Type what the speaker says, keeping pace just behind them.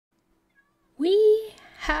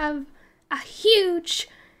have a huge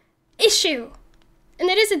issue. And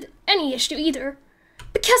it isn't any issue either,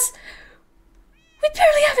 because we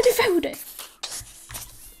barely have any food.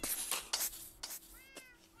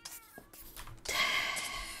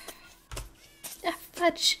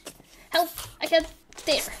 Fudge. Help, I can't.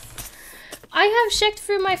 There. I have checked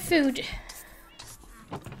through my food.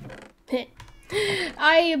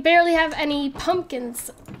 I barely have any pumpkin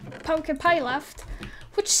pie left,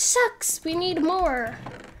 which sucks. We need more.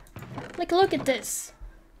 Like, look at this.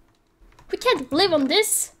 We can't live on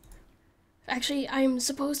this. Actually, I'm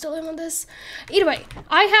supposed to live on this. Either way,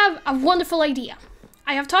 I have a wonderful idea.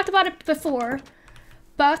 I have talked about it before,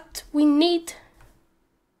 but we need...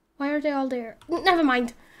 Why are they all there? Never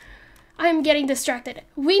mind. I'm getting distracted.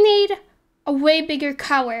 We need a way bigger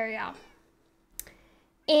cow area.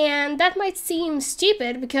 And that might seem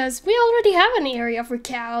stupid because we already have an area for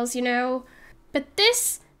cows, you know. But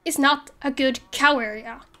this is not a good cow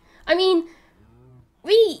area. I mean,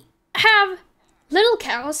 we have little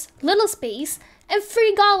cows, little space, and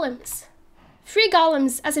 3 golems. 3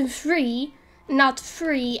 golems as in free, not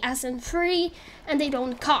free as in free, and they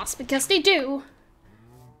don't cost, because they do.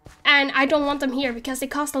 And I don't want them here because they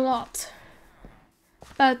cost a lot.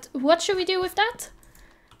 But what should we do with that?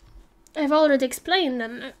 I've already explained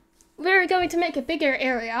them. We're going to make a bigger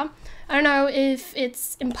area. I don't know if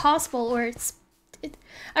it's impossible or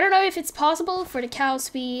I don't know if it's possible for the cows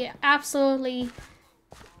to be absolutely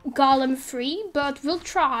golem free, but we'll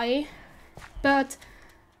try. But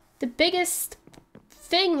the biggest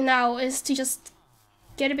thing now is to just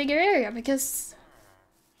get a bigger area, because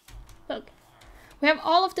look, we have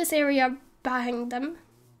all of this area behind them.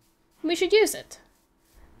 We should use it.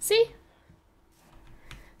 See?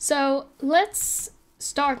 So let's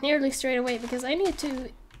start nearly straight away, because I need to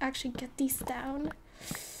actually get these down.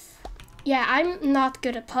 Yeah, I'm not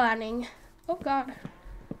good at planning. Oh god.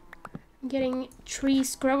 I'm getting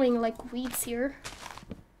trees growing like weeds here.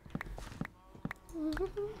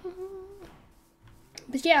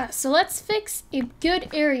 But yeah, so let's fix a good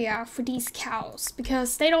area for these cows,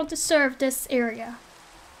 because they don't deserve this area.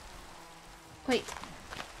 Wait.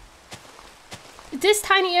 This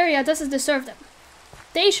tiny area doesn't deserve them.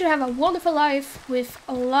 They should have a wonderful life with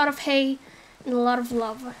a lot of hay and a lot of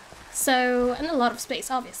love. So, and a lot of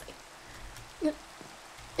space, obviously.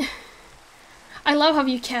 I love how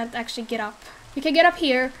you can't actually get up. You can get up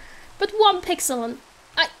here, but 1 pixel and...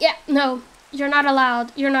 yeah, no. You're not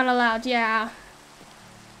allowed. You're not allowed, yeah.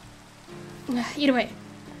 Either way,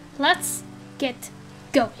 let's get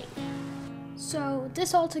going. So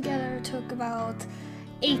this all together took about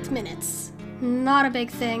 8 minutes. Not a big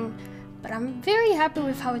thing, but I'm very happy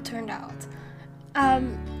with how it turned out.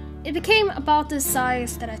 It became about the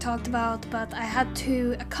size that I talked about, but I had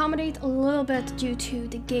to accommodate a little bit due to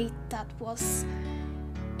the gate that was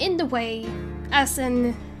in the way, as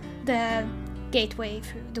in the gateway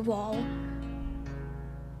through the wall.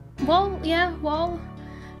 Wall, yeah, wall.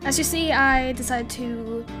 As you see, I decided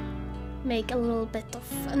to make a little bit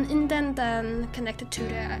of an indent and connect it to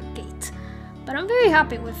the gate. But I'm very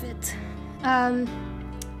happy with it.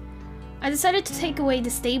 I decided to take away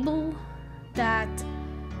the stable that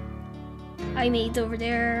I made over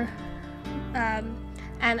there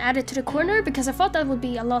and add it to the corner, because I thought that would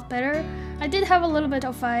be a lot better. I did have a little bit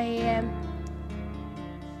of a...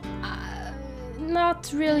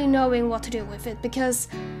 not really knowing what to do with it, because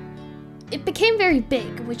it became very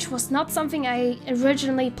big, which was not something I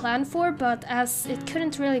originally planned for, but as it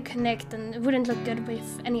couldn't really connect and it wouldn't look good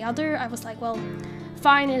with any other, I was like, well,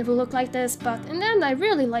 fine, it will look like this, but in the end I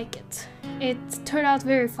really like it. It turned out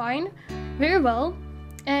very fine, very well,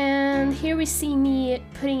 and here we see me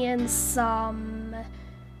putting in some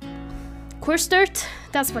coarse dirt,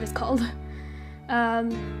 that's what it's called.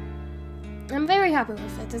 I'm very happy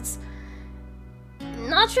with it. It's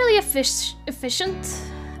not really efficient,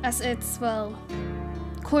 as it's, well,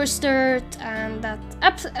 coarse dirt and that,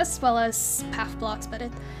 as well as path blocks, but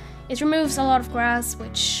it removes a lot of grass,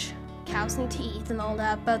 which cows need to eat and all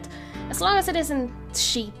that, but as long as it isn't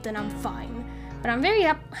sheep, then I'm fine. But I'm very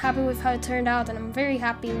happy with how it turned out, and I'm very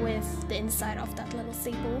happy with the inside of that little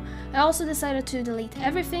stable. I also decided to delete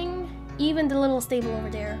everything, even the little stable over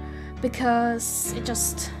there, because it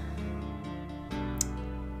just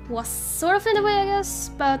was sort of in the way, I guess,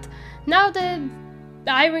 but now the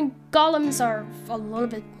iron golems are a little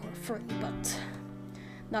bit more free, but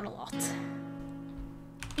not a lot.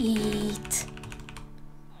 Eat.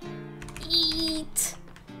 Eat.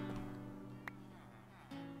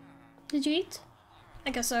 Did you eat? I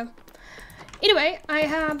guess so. Either way, I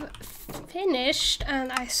have finished,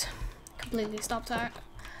 and I completely stopped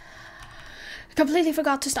I completely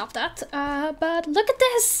forgot to stop that, but look at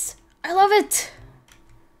this! I love it!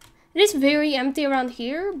 It is very empty around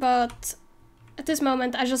here, but at this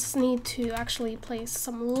moment I just need to actually place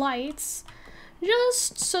some lights,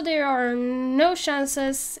 just so there are no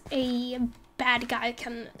chances a bad guy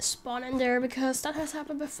can spawn in there, because that has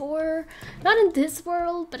happened before. Not in this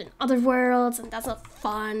world, but in other worlds, and that's not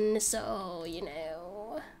fun, so, you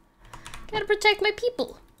know, gotta protect my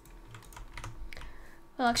people.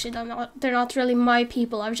 Well, actually, they're not really my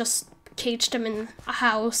people. I've just caged them in a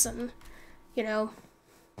house and, you know,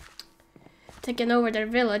 taken over their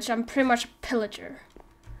village. I'm pretty much a pillager.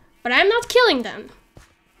 But I'm not killing them.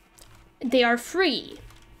 They are free.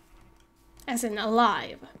 As in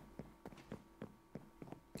alive.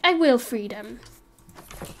 I will free them.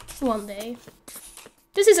 One day.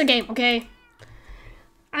 This is a game, okay?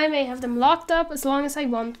 I may have them locked up as long as I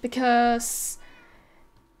want, because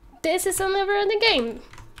this is a never-ending game.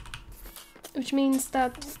 Which means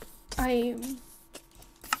that I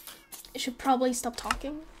should probably stop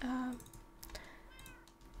talking.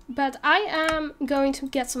 But I am going to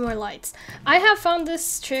get some more lights. I have found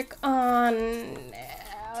this trick on...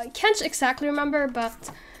 I can't exactly remember,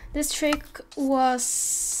 but this trick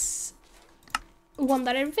was one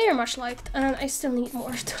that I very much liked, and I still need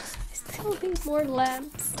more. I still need more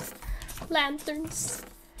lamps. Lanterns.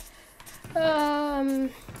 I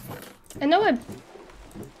know I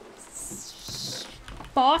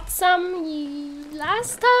bought some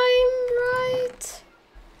last time, right?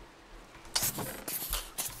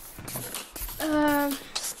 I'm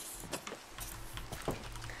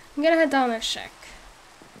gonna head down and check.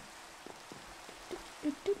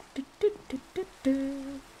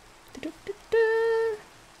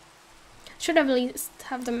 Should have at least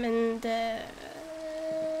have them in the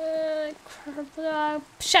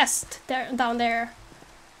chest there, down there.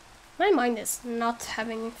 My mind is not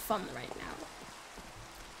having fun right now.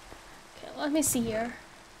 Okay, let me see here.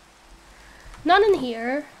 None in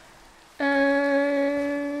here.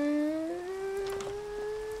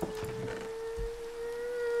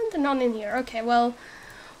 None in here. Okay, well,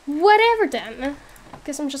 whatever then.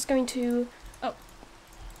 Guess I'm just going to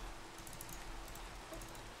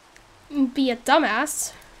be a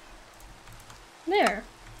dumbass. There.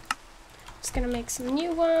 Just gonna make some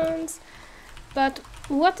new ones. But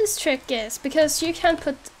what this trick is, because you can't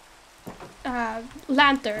put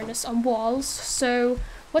lanterns on walls, so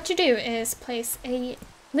what you do is place a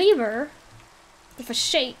lever with a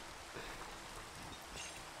shape.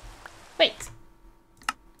 Wait.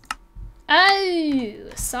 Oh,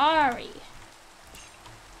 sorry.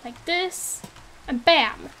 Like this, and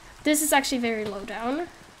bam. This is actually very low down.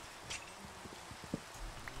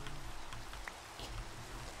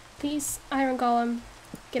 Please, Iron Golem,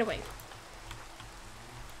 get away.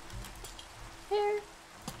 There.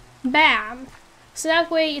 Bam. So that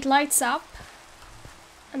way it lights up,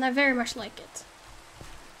 and I very much like it.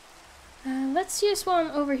 Let's use one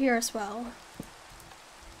over here as well.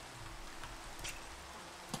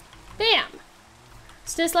 Bam!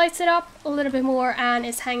 So this lights it up a little bit more and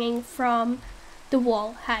is hanging from the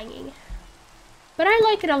wall hanging. But I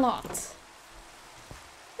like it a lot.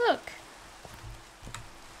 Look.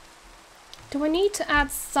 Do I need to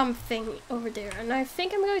add something over there? And I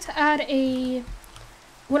think I'm going to add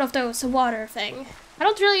one of those, a water thing. I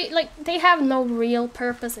don't really, they have no real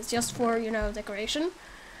purpose, it's just for, you know, decoration.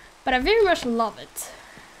 But I very much love it.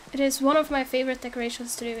 It is one of my favorite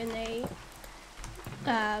decorations to do in a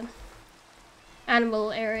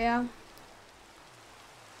animal area.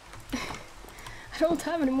 I don't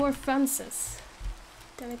have any more fences.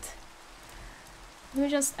 Damn it. Let me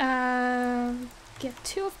just get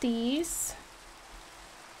 2 of these.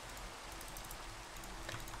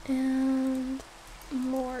 And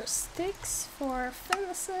more sticks for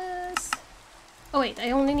fences. Oh wait,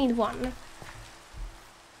 I only need 1.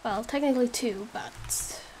 Well, technically 2,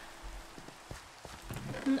 but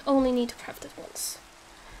I only need to craft it once.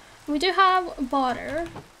 We do have water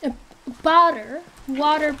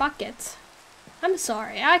bucket. I'm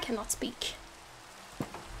sorry, I cannot speak.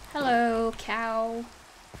 Hello, cow.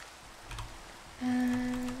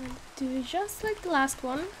 And do just like the last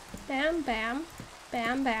one. Bam, bam,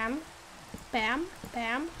 bam, bam, bam,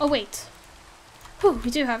 bam. Oh wait. Whew,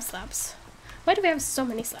 we do have slabs. Why do we have so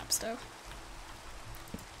many slabs though?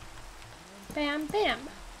 Bam, bam.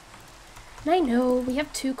 And I know, we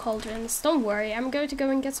have 2 cauldrons. Don't worry, I'm going to go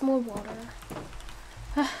and get some more water.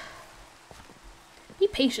 Be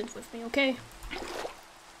patient with me, okay?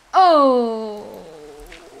 Oh!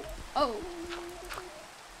 Oh.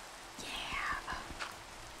 Yeah.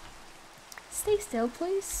 Stay still,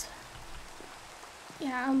 please.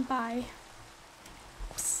 Yeah, bye.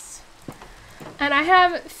 Oops. And I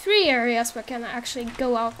have 3 areas where I can actually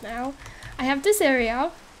go out now. I have this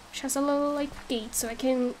area, which has a little like gate so I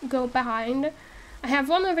can go behind. I have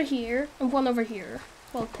one over here and one over here.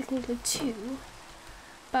 Well, technically 2.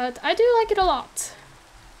 But I do like it a lot.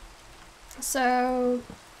 So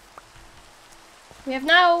we have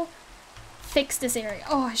now fixed this area.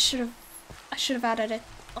 Oh, I should have added it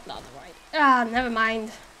on the other right. Ah, never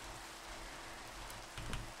mind.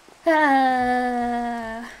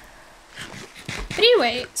 But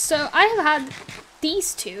anyway, so I have had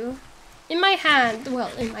these 2 in my hand,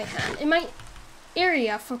 in my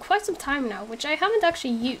area for quite some time now, which I haven't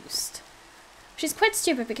actually used. Which is quite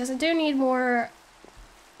stupid because I do need more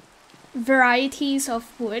varieties of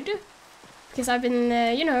wood. Because I've been,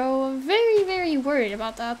 you know, very, very worried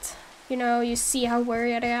about that. You know, you see how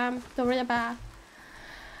worried I am. Don't worry about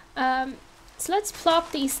it. So let's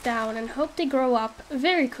plop these down and hope they grow up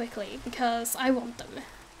very quickly, because I want them.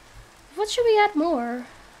 What should we add more?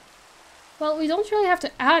 Well, we don't really have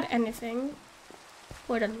to add anything.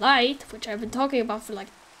 More than light, which I've been talking about for like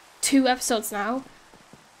 2 episodes now.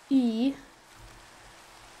 But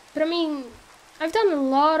I mean, I've done a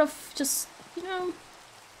lot of just, you know,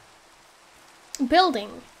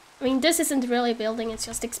 building. I mean, this isn't really building, it's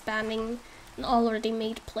just expanding an already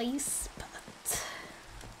made place, but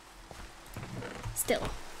still.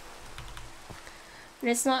 And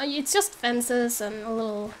it's not, it's just fences and a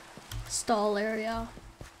little stall area.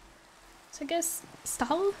 So I guess,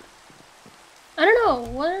 stall? I don't know,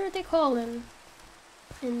 what are they called in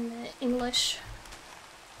English?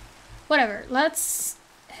 Whatever, let's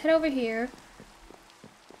head over here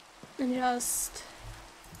and just...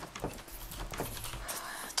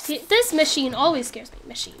 This machine always scares me.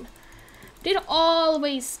 But it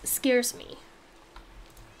always scares me.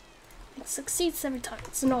 It succeeds every time.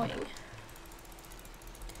 It's annoying.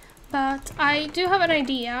 But I do have an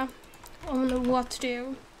idea on what to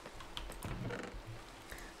do.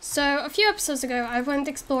 So a few episodes ago I went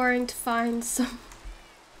exploring to find some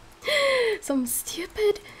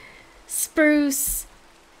stupid spruce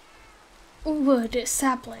wood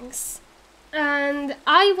saplings. And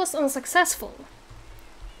I was unsuccessful.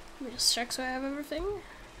 Let me just check so I have everything.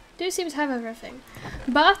 Do seem to have everything.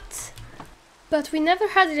 But we never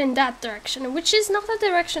had it in that direction, which is not the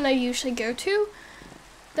direction I usually go to.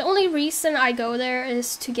 The only reason I go there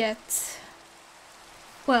is to get,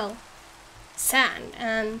 well, sand,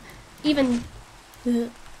 and even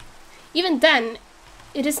then,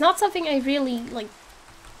 it is not something I really, like,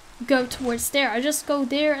 go towards there. I just go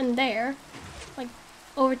there and there, like,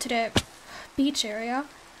 over to the beach area.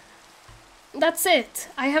 That's it.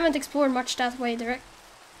 I haven't explored much that way,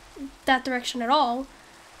 that direction at all,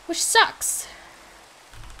 which sucks.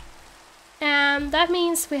 And that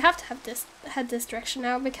means we have to head this direction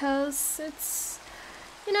now, because it's,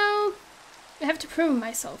 you know, I have to prove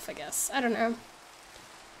myself, I guess. I don't know.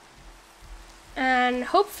 And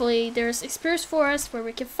hopefully there's a spruce forest where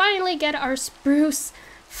we can finally get our spruce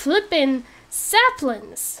flippin'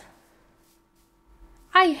 saplings.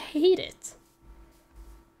 I hate it.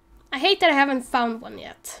 I hate that I haven't found one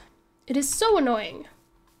yet. It is so annoying.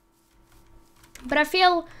 But I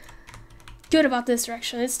feel good about this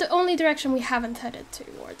direction. It's the only direction we haven't headed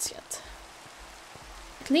towards yet.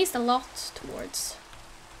 At least a lot towards.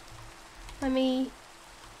 Let me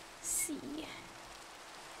see.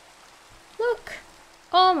 Look!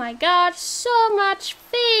 Oh my god, so much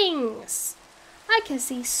things! I can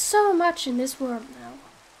see so much in this world now.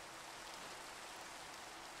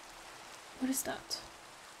 What is that?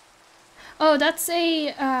 Oh, that's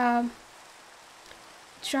a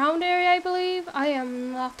drowned area, I believe. I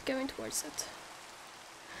am not going towards it.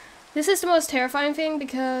 This is the most terrifying thing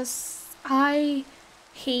because I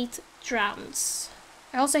hate drowns.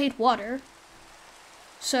 I also hate water.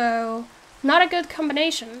 So, not a good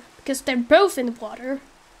combination because they're both in the water.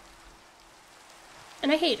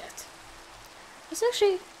 And I hate it. There's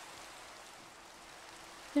actually...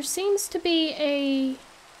 There seems to be a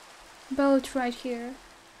boat right here.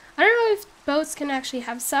 I don't know if boats can actually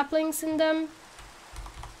have saplings in them.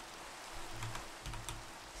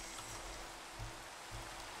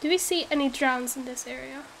 Do we see any drowns in this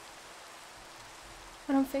area?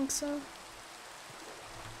 I don't think so.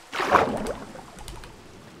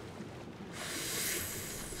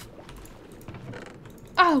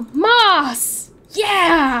 Oh, moss!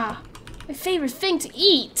 Yeah! My favorite thing to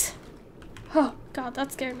eat! Oh, God,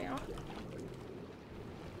 that scared me out.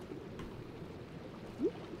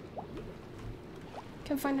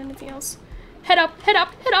 Can't find anything else. Head up, head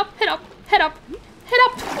up, head up, head up, head up, head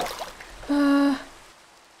up!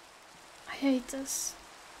 I hate this.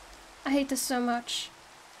 I hate this so much.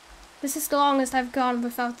 This is the longest I've gone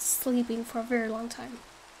without sleeping for a very long time.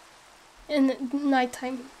 In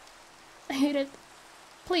nighttime. I hate it.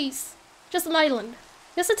 Please. Just an island.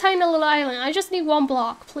 Just a tiny little island. I just need one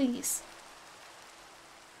block, please.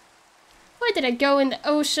 Why did I go in the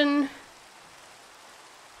ocean?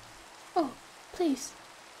 Oh, please.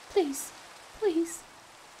 Please. Please.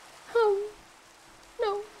 Oh,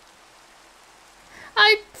 no.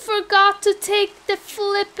 I forgot to take the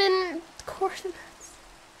flippin' coordinates.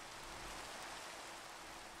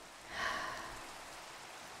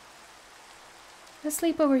 Let's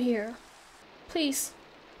sleep over here. Please.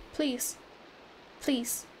 Please.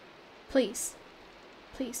 Please. Please.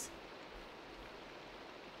 Please.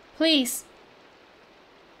 Please.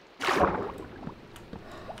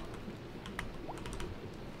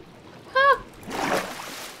 Ah.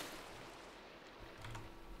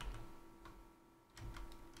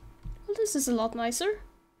 Well, this is a lot nicer.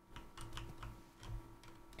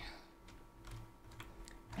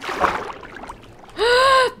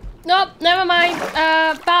 Nope, never mind.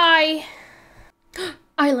 Bye.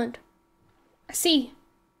 Island. I see.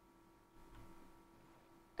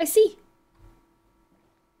 I see.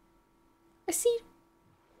 I see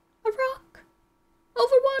a rock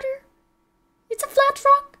over water. It's a flat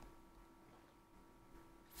rock.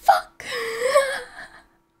 Fuck.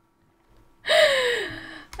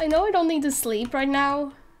 I know I don't need to sleep right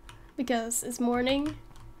now because it's morning.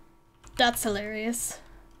 That's hilarious.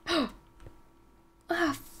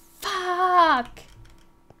 Ah, fuck.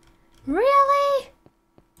 Really?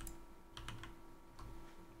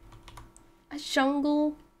 A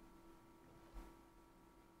jungle?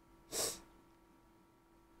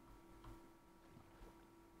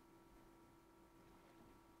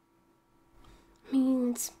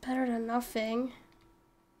 Means better than nothing.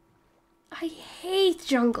 I hate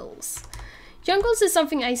jungles. Jungles is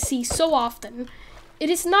something I see so often. It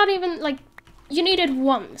is not even like you need it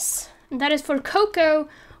once. And that is for Coco,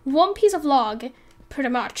 one piece of log, pretty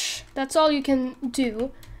much. That's all you can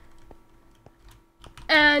do.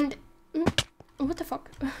 And what the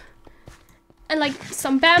fuck? And like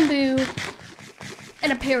some bamboo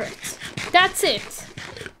and a parrot. That's it.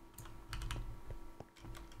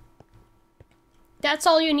 That's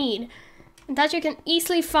all you need. And that you can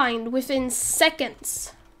easily find within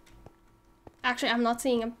seconds. Actually, I'm not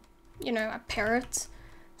seeing a parrot.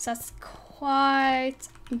 So that's quite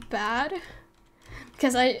bad.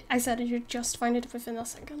 Because I said you just find it within a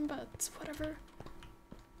second, but whatever.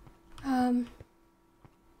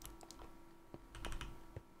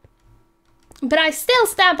 But I still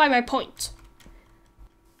stand by my point.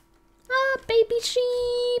 Ah, baby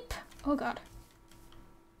sheep. Oh god.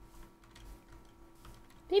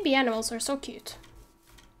 Baby animals are so cute.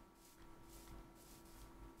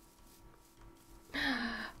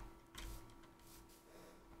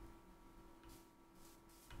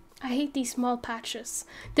 I hate these small patches.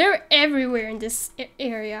 They're everywhere in this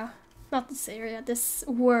area. Not this area, this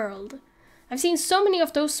world. I've seen so many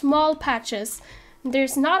of those small patches.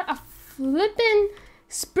 There's not a flippin'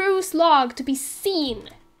 spruce log to be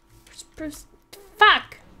seen. Spruce.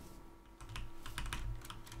 Fuck!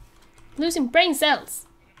 Losing brain cells.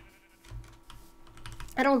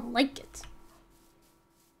 I don't like it.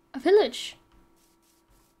 A village.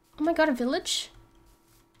 Oh my god, a village?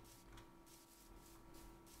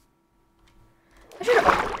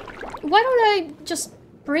 Why don't I just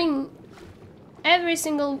bring every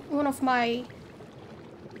single one of my...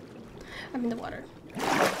 I'm in the water.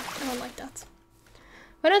 I don't like that.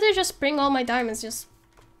 Why don't I just bring all my diamonds, just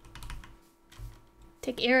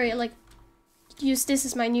take area, like use this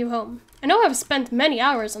as my new home. I know I've spent many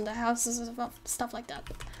hours on the houses and stuff like that,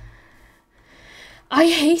 but I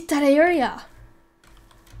hate that area.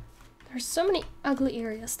 There's so many ugly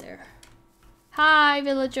areas there. Hi,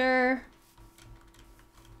 villager.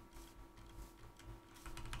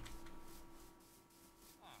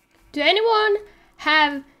 Do anyone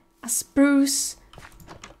have a spruce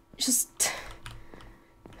just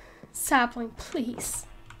sapling, please?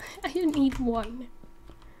 I need one.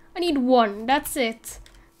 I need one, that's it.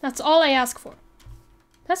 That's all I ask for.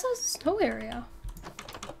 That's a snow area.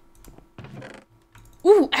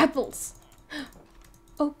 Ooh, apples.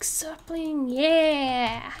 Oak sapling,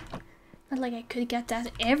 yeah. Not like I could get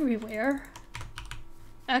that everywhere.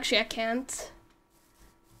 Actually, I can't.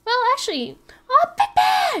 Well, actually, oh,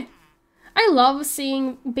 Pepe! I love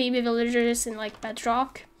seeing baby villagers in like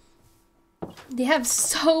Bedrock. They have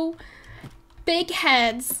so big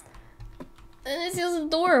heads. And it's just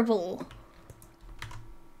adorable.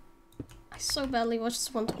 I so badly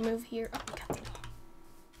just want to move here. Oh god.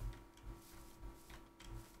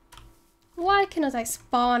 Why cannot I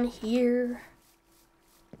spawn here?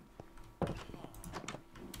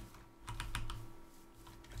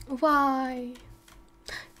 Why?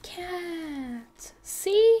 Can't.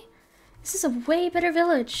 See? This is a way better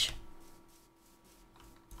village.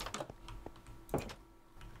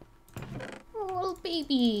 Oh, little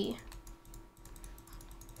baby.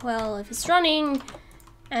 Well, if it's running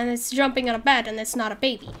and it's jumping on a bed and it's not a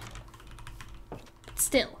baby. But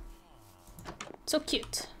still. So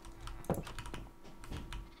cute.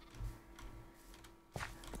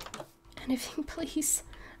 Anything, please.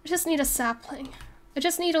 I just need a sapling. I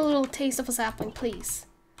just need a little taste of a sapling, please.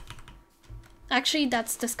 Actually,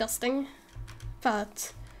 that's disgusting.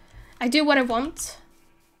 But I do what I want.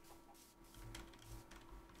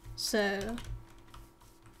 So,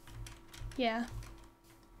 yeah.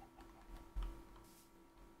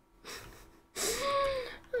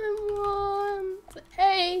 I want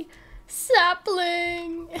a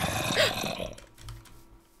sapling. I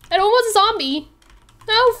don't want a zombie.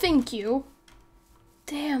 No, thank you.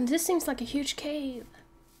 Damn, this seems like a huge cave.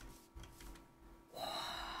 Whoa.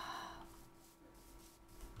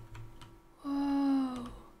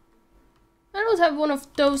 I don't have one of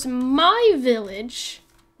those in my village.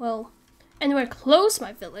 Well, anywhere close to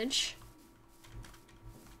my village.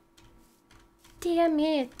 Damn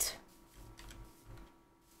it.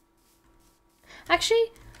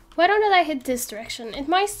 Actually, why don't I hit this direction? It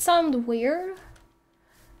might sound weird,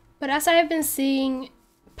 but as I have been seeing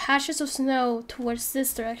patches of snow towards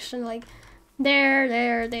this direction, like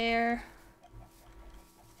there.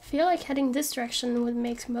 I feel like heading this direction would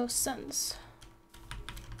make most sense.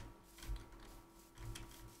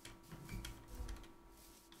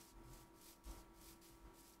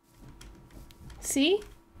 See?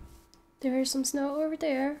 There is some snow over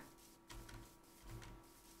there.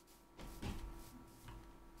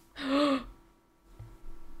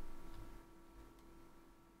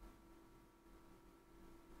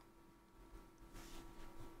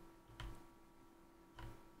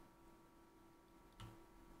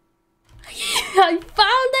 I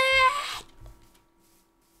found it!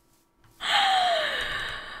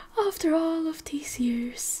 After all of these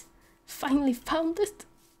years, finally found it.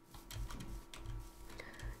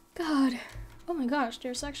 God. Oh my gosh,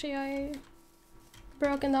 there's actually a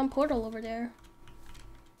broken down portal over there.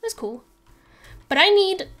 That's cool. But I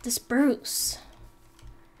need the spruce.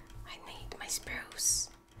 I need my spruce.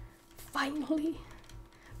 Finally.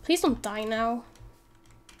 Please don't die now.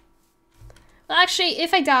 Well, actually,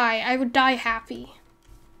 if I die, I would die happy.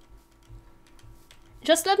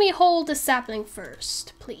 Just let me hold the sapling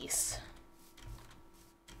first, please.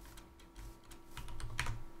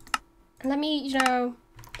 And let me, you know,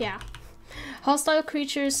 yeah. Hostile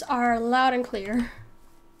creatures are loud and clear.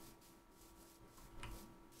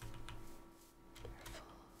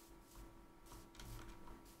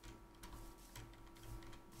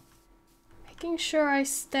 Making sure I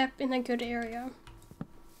step in a good area.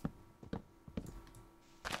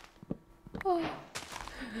 Oh.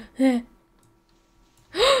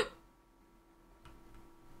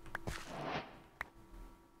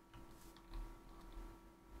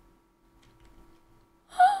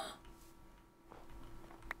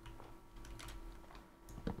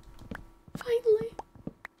 Finally.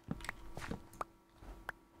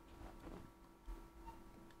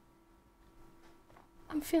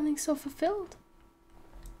 I'm feeling so fulfilled.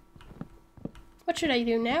 What should I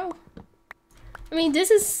do now? I mean,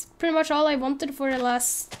 this is pretty much all I wanted for the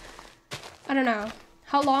last, I don't know,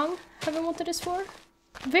 how long have I wanted this for?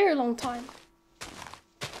 A very long time.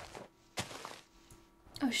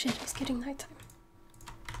 Oh shit, it's getting nighttime.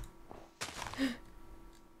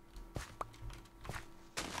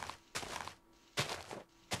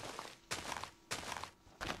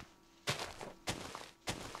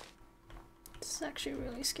 This is actually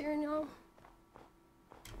really scary now.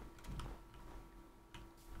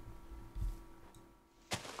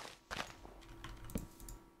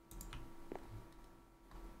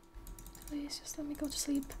 Please, just let me go to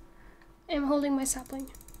sleep. I'm holding my sapling.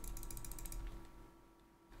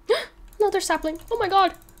 Another sapling! Oh my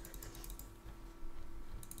god!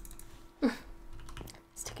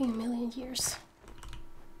 It's taking a million years.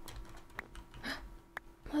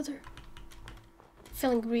 Another.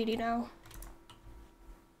 Feeling greedy now.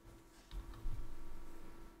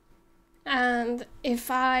 And if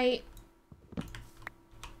I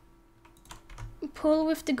pull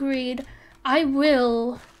with the greed, I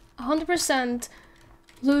will 100%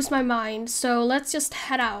 lose my mind. So let's just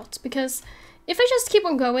head out, because if I just keep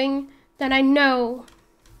on going, then I know,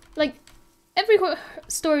 like, every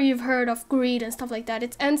story you've heard of greed and stuff like that,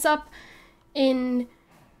 it ends up in,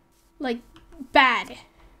 like, bad.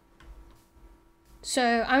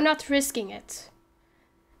 So I'm not risking it.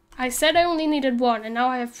 I said I only needed one, and now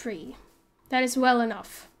I have 3. That is well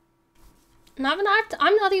enough.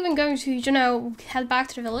 I'm not even going to, you know, head back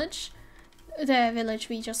to the village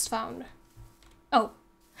we just found. Oh,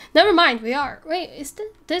 never mind, we are. Wait,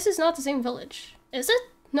 this is not the same village, is it?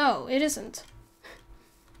 No, it isn't.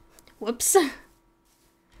 Whoops.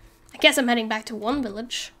 I guess I'm heading back to one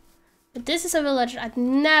village. But this is a village I'd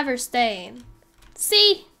never stay in.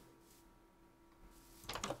 See?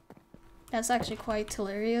 That's actually quite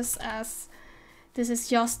hilarious, as this is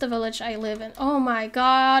just the village I live in. Oh my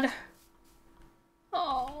god.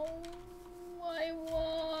 Oh, I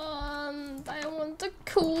want a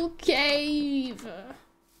cool cave.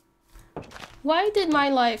 Why did my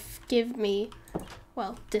life give me,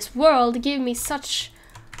 well, this world give me such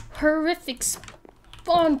horrific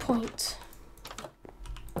spawn point?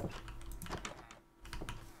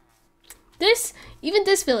 Even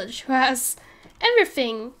this village, who has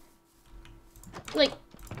everything, like,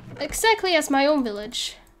 exactly as my own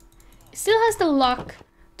village, still has the luck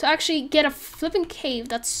to actually get a flipping cave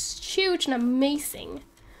that's huge and amazing,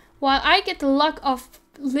 while I get the luck of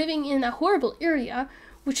living in a horrible area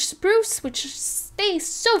which stays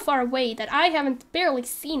so far away that I haven't barely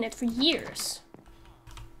seen it for years.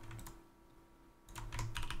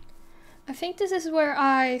 I think this is where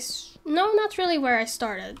no, not really where I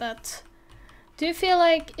started, but do you feel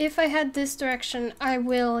like if I head this direction, I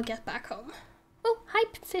will get back home? Oh, hi,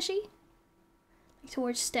 fishy.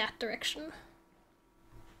 Towards that direction.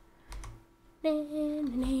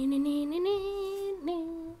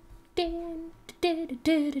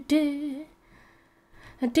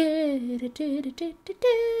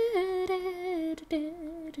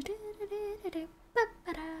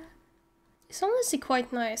 It's honestly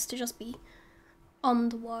quite nice to just be on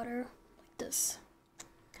the water like this.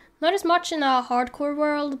 Not as much in a hardcore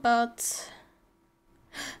world, but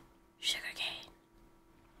sugarcane.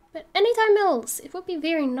 But anytime else, it would be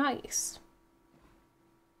very nice.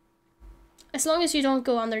 As long as you don't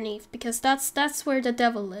go underneath, because that's where the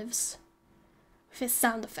devil lives. With his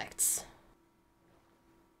sound effects.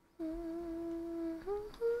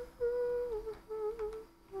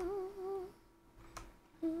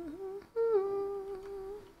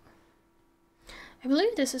 I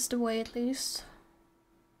believe this is the way, at least.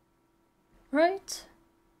 Right?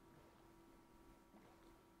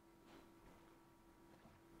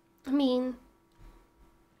 I mean,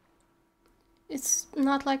 it's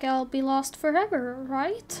not like I'll be lost forever,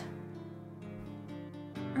 right?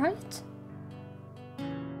 Right?